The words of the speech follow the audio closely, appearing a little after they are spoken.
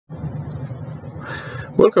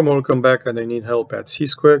Welcome back, and I need help at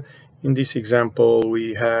C-squared. In this example,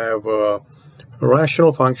 we have a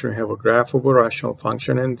rational function, we have a graph of a rational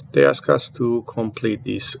function, and they ask us to complete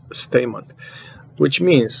this statement, which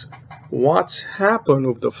means what's happened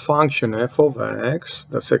with the function f of x,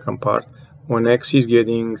 the second part, when x is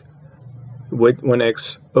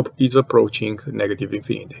approaching negative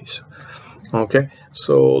infinities. Okay,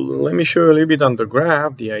 so let me show you a little bit on the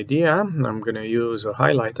graph the idea. I'm going to use a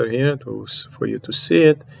highlighter here for you to see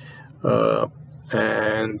it.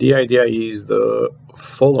 And the idea is the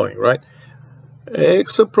following, right?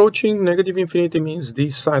 X approaching negative infinity means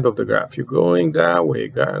this side of the graph. You're going that way,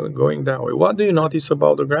 going that way. What do you notice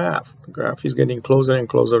about the graph? The graph is getting closer and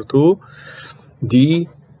closer to the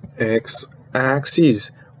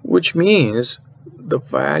x-axis, which means the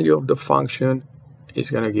value of the function is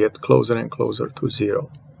going to get closer and closer to 0.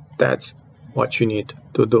 That's what you need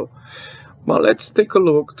to do. But let's take a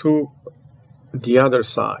look to the other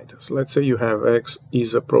side. So let's say you have x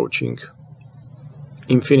is approaching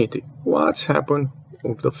infinity. What's happened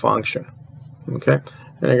with the function? Okay,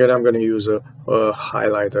 and again, I'm going to use a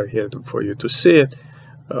highlighter here for you to see it.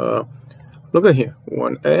 Look at here.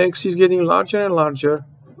 When x is getting larger and larger,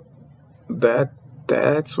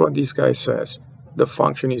 that's what this guy says. The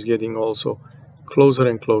function is getting also closer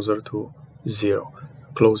and closer to 0,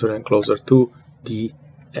 closer and closer to the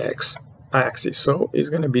x-axis. So it's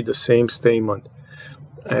going to be the same statement.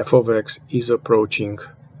 F of x is approaching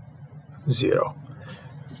 0.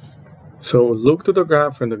 So look to the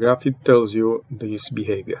graph, and the graph it tells you this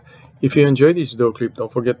behavior. If you enjoyed this video clip,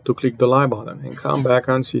 don't forget to click the like button and come back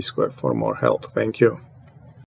on C-squared for more help. Thank you.